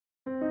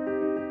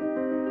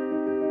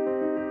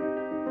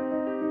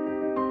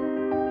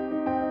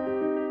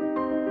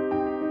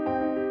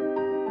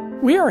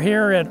We are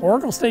here at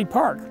Oracle State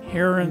Park,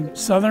 here in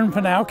southern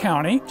Pinal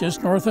County,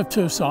 just north of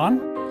Tucson.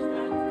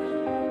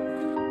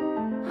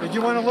 Did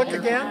you want to look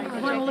again?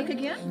 You want to look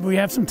again? We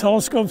have some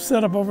telescopes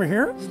set up over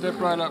here. Step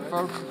right up,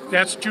 folks.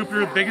 That's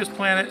Jupiter, the biggest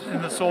planet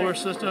in the solar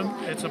system.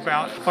 It's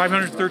about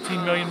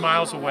 513 million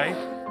miles away.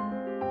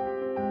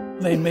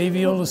 They may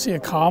be able to see a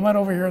comet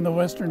over here in the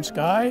western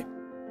sky.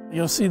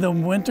 You'll see the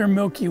winter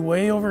Milky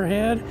Way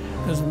overhead,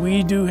 because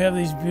we do have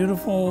these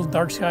beautiful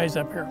dark skies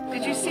up here.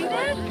 Did you see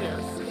that?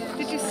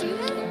 Did you see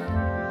that?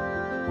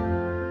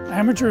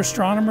 Amateur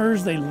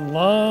astronomers, they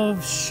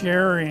love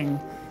sharing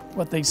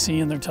what they see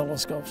in their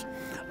telescopes.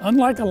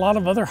 Unlike a lot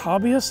of other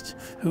hobbyists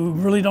who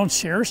really don't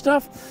share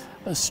stuff,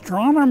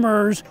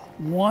 astronomers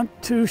want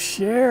to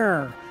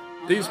share.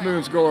 These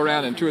moons go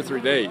around in 2 or 3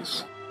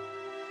 days.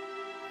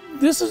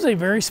 This is a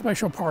very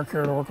special park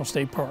here at Oracle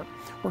State Park.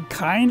 We're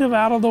kind of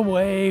out of the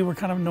way. We're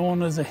kind of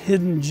known as a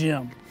hidden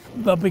gem.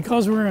 But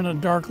because we're in a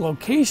dark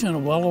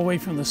location, well away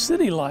from the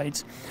city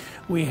lights,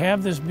 we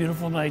have this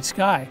beautiful night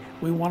sky.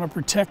 We want to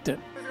protect it.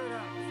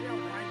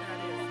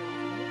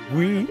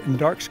 We in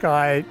Dark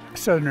Sky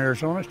Southern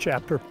Arizona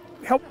chapter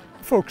help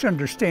folks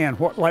understand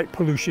what light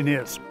pollution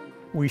is.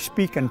 We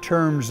speak in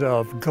terms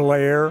of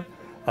glare,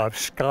 of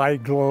sky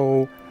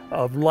glow,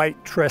 of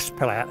light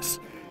trespass.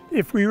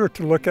 If we were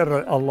to look at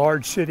a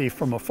large city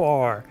from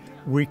afar,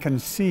 we can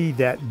see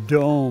that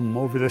dome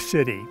over the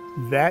city.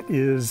 That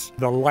is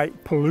the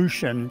light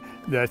pollution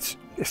that's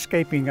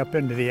escaping up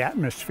into the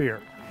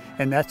atmosphere.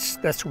 And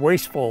that's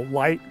wasteful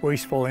light,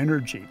 wasteful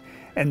energy.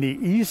 And the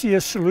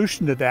easiest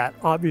solution to that,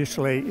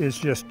 obviously, is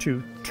just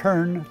to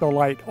turn the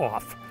light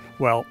off.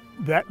 Well,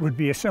 that would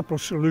be a simple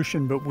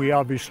solution, but we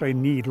obviously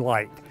need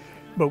light.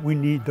 But we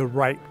need the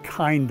right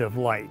kind of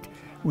light.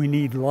 We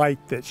need light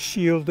that's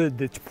shielded,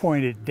 that's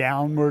pointed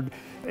downward.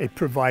 It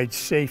provides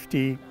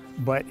safety,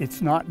 but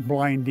it's not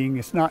blinding,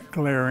 it's not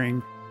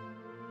glaring.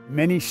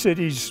 Many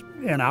cities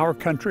in our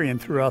country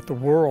and throughout the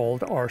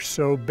world are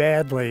so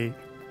badly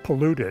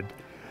polluted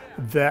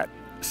that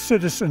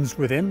citizens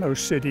within those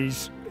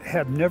cities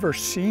have never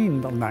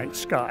seen the night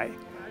sky.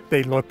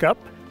 They look up,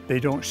 they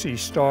don't see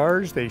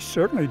stars, they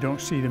certainly don't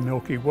see the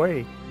Milky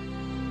Way.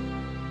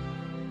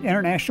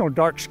 International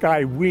Dark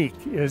Sky Week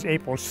is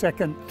April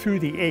 2nd through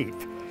the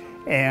 8th.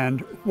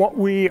 And what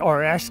we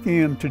are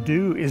asking them to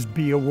do is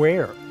be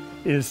aware,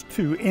 is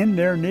to, in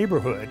their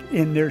neighborhood,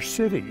 in their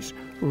cities,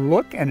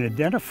 look and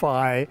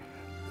identify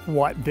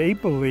what they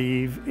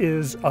believe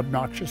is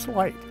obnoxious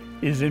light,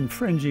 is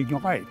infringing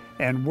light,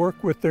 and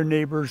work with their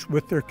neighbors,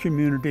 with their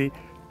community,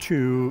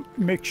 to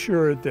make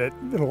sure that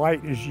the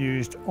light is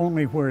used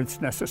only where it's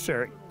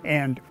necessary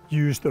and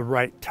use the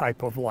right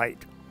type of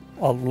light.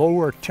 A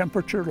lower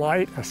temperature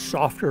light, a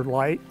softer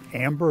light,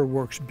 amber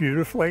works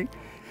beautifully.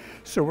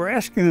 So we're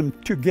asking them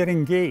to get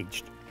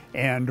engaged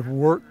and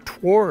work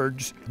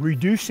towards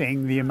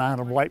reducing the amount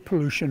of light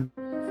pollution.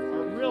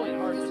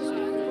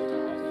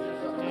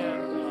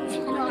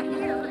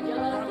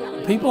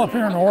 People up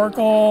here in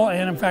Oracle,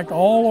 and in fact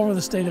all over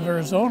the state of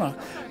Arizona,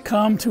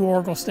 come to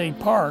Oracle State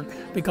Park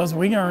because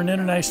we are an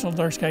international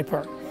dark sky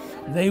park.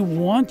 They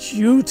want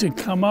you to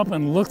come up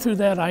and look through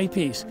that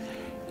eyepiece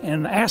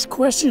and ask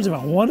questions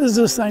about what is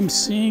this I'm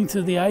seeing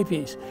through the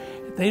eyepiece.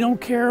 They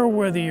don't care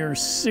whether you're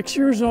 6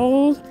 years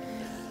old,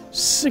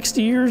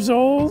 60 years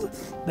old.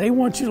 They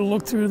want you to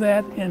look through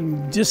that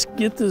and just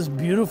get this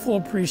beautiful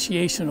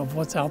appreciation of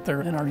what's out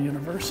there in our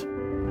universe.